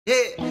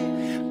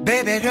Yeah,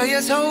 baby girl,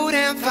 you're so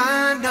damn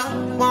fine,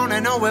 though. Wanna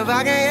know if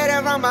I can hit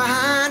it from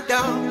behind,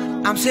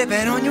 though. I'm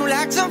sipping on you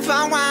like some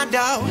fine wine,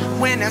 though.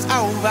 When it's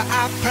over,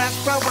 I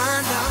press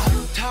rewind,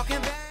 though. Talking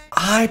back.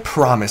 I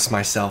promised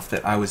myself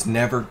that I was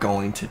never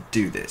going to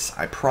do this.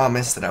 I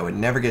promised that I would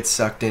never get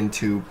sucked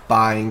into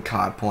buying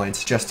COD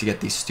points just to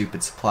get these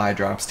stupid supply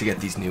drops, to get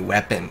these new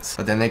weapons.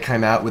 But then they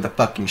came out with a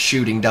fucking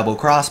shooting double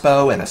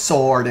crossbow and a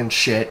sword and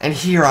shit, and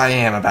here I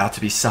am about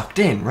to be sucked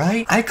in,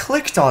 right? I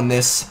clicked on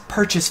this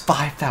purchase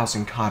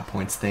 5,000 COD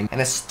points thing,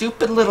 and a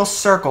stupid little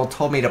circle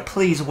told me to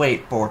please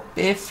wait for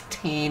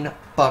 15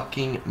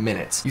 fucking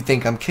minutes. You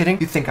think I'm kidding?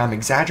 You think I'm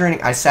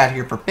exaggerating? I sat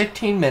here for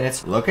 15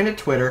 minutes looking at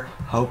Twitter,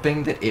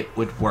 hoping that it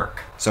would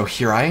work. So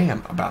here I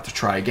am, about to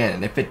try again,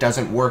 and if it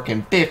doesn't work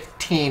in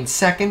 15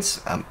 seconds,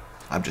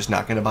 I'm just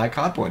not gonna buy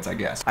COD points, I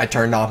guess. I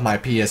turned off my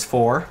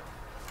PS4,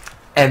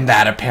 and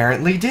that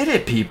apparently did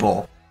it,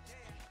 people.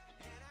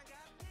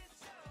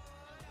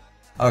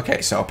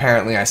 Okay, so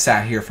apparently I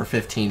sat here for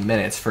 15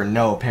 minutes for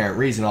no apparent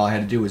reason. All I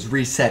had to do was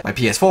reset my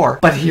PS4.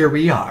 But here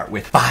we are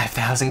with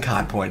 5,000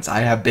 COD points.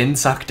 I have been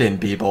sucked in,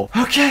 people.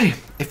 Okay,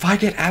 if I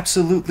get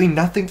absolutely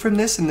nothing from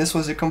this and this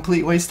was a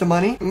complete waste of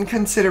money,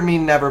 consider me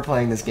never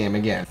playing this game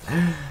again.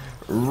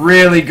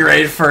 Really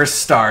great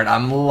first start.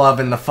 I'm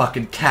loving the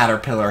fucking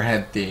caterpillar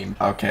head theme.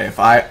 Okay, if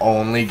I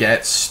only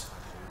get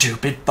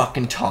stupid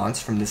fucking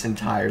taunts from this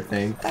entire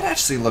thing. That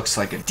actually looks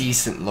like a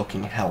decent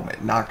looking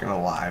helmet, not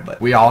gonna lie, but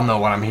we all know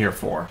what I'm here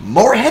for.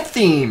 More head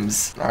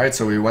themes! Alright,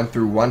 so we went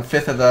through one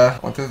fifth of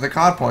the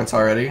COD points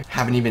already.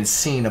 Haven't even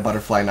seen a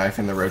butterfly knife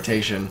in the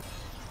rotation.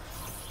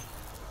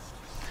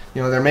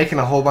 You know, they're making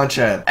a whole bunch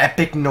of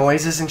epic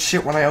noises and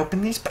shit when I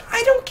open these, but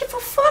I don't give a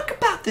fuck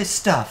about this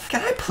stuff.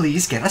 Can I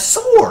please get a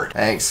sword?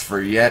 Thanks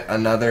for yet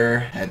another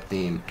head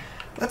theme.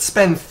 Let's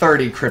spend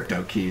 30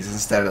 crypto keys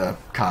instead of the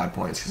COD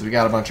points, because we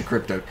got a bunch of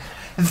crypto.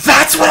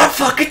 That's what I'm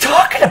fucking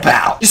talking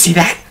about! You see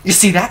that? You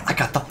see that? I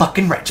got the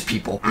fucking wrench,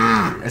 people.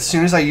 As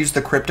soon as I use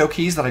the crypto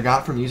keys that I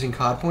got from using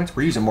COD points,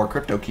 we're using more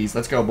crypto keys.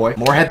 Let's go, boy.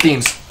 More head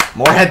themes.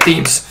 More head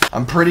themes.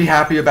 I'm pretty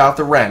happy about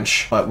the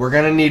wrench, but we're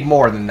gonna need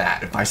more than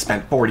that if I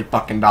spent 40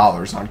 fucking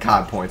dollars on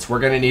COD points. We're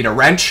gonna need a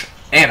wrench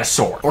and a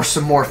sword. Or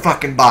some more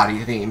fucking body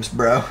themes,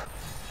 bro.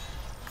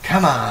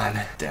 Come on.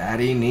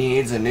 Daddy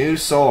needs a new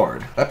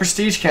sword. That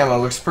prestige camo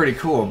looks pretty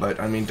cool, but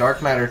I mean,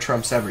 dark matter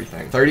trumps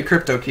everything. 30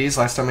 crypto keys.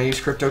 Last time I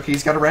used crypto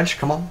keys, got a wrench.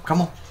 Come on,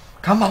 come on.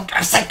 Come on.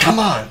 I said come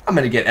on. I'm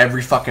gonna get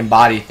every fucking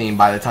body theme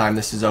by the time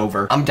this is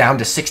over. I'm down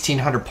to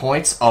 1,600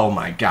 points. Oh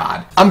my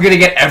god. I'm gonna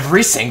get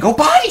every single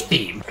body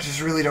theme. I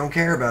just really don't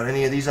care about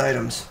any of these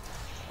items.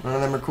 None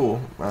of them are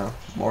cool.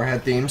 More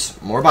head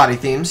themes, more body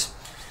themes,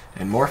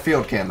 and more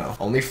field camo.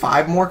 Only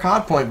 5 more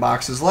COD point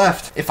boxes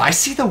left. If I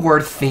see the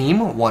word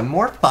theme one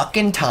more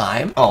fucking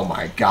time, oh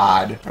my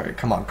god. Alright,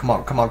 come on, come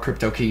on, come on,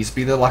 crypto keys.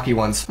 Be the lucky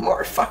ones.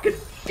 More fucking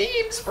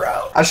themes,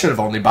 bro. I should have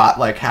only bought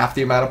like half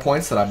the amount of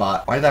points that I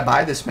bought. Why did I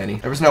buy this many?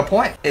 There was no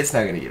point. It's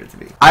not gonna give it to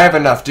me. I have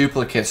enough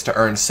duplicates to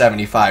earn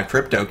 75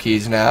 crypto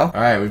keys now.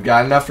 Alright, we've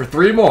got enough for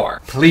 3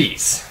 more.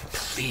 Please.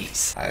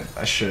 Please.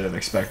 I should have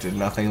expected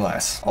nothing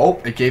less.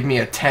 Oh, it gave me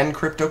a 10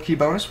 crypto key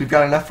bonus. We've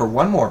got enough for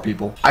 1 more,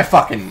 people. I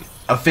fucking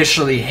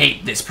officially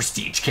hate this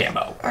prestige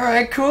camo.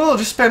 Alright, cool.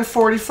 Just spend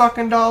 40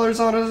 fucking dollars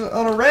on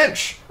a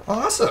wrench.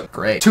 Awesome.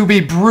 Great. To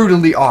be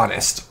brutally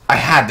honest, I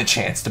had the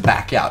chance to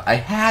back out. I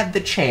had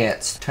the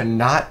chance to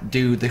not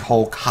do the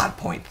whole COD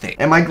point thing.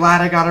 Am I glad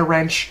I got a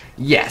wrench?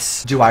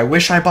 Yes. Do I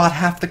wish I bought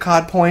half the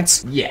COD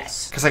points?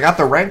 Yes. Because I got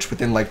the wrench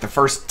within like the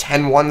first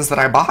 10 ones that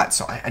I bought,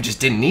 so I just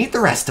didn't need the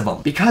rest of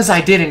them. Because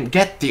I didn't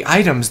get the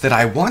items that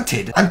I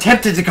wanted, I'm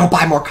tempted to go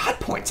buy more COD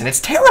points, and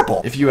it's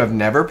terrible. If you have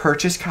never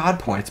purchased COD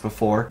points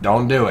before,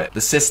 don't do it.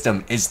 The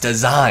system is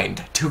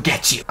designed to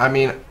get you. I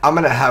mean, I'm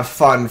gonna have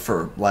fun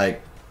for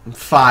like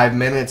 5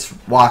 minutes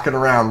walking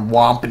around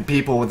whomping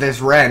people with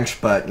this wrench,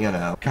 but you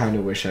know,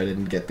 kinda wish I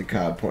didn't get the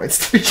COD points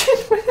to begin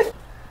with.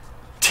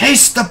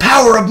 Taste the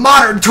power of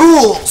modern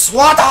tools!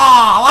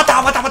 Wata!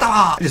 Wata! Wata!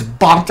 Wata! I just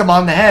bonked him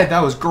on the head.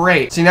 That was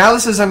great. See, now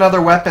this is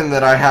another weapon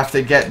that I have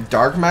to get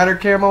dark matter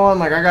camo on.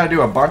 Like, I gotta do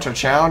a bunch of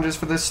challenges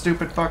for this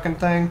stupid fucking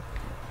thing.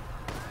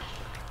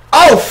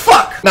 Oh,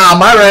 fuck! Nah,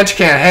 my wrench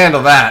can't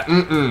handle that.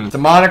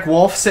 Demonic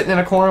wolf sitting in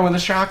a corner with a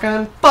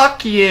shotgun?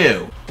 Fuck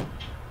you!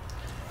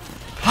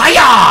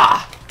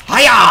 Hiya!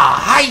 Hiya!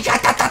 Hiya!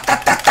 Da, da,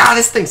 da, da, da.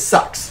 This thing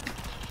sucks.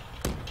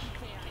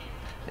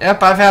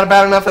 Yep, I've had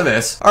about enough of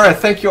this. Alright,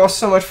 thank you all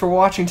so much for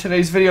watching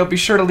today's video. Be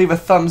sure to leave a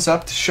thumbs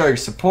up to show your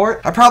support.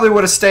 I probably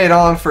would have stayed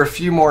on for a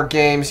few more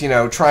games, you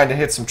know, trying to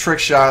hit some trick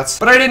shots,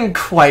 but I didn't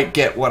quite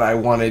get what I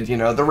wanted, you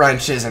know, the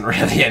wrench isn't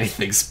really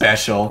anything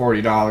special.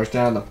 $40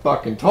 down the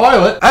fucking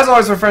toilet. As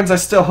always, my friends, I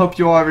still hope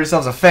you all have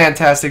yourselves a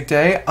fantastic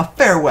day, a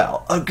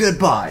farewell, a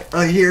goodbye,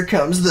 a here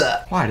comes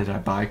the... Why did I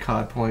buy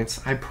COD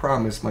points? I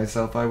promised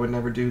myself I would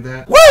never do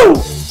that.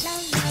 Woo!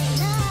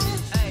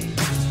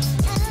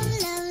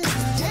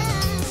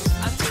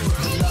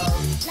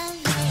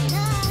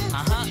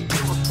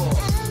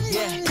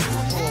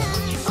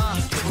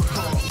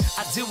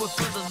 Do it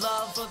for the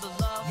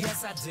love,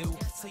 yes I do.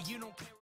 So you know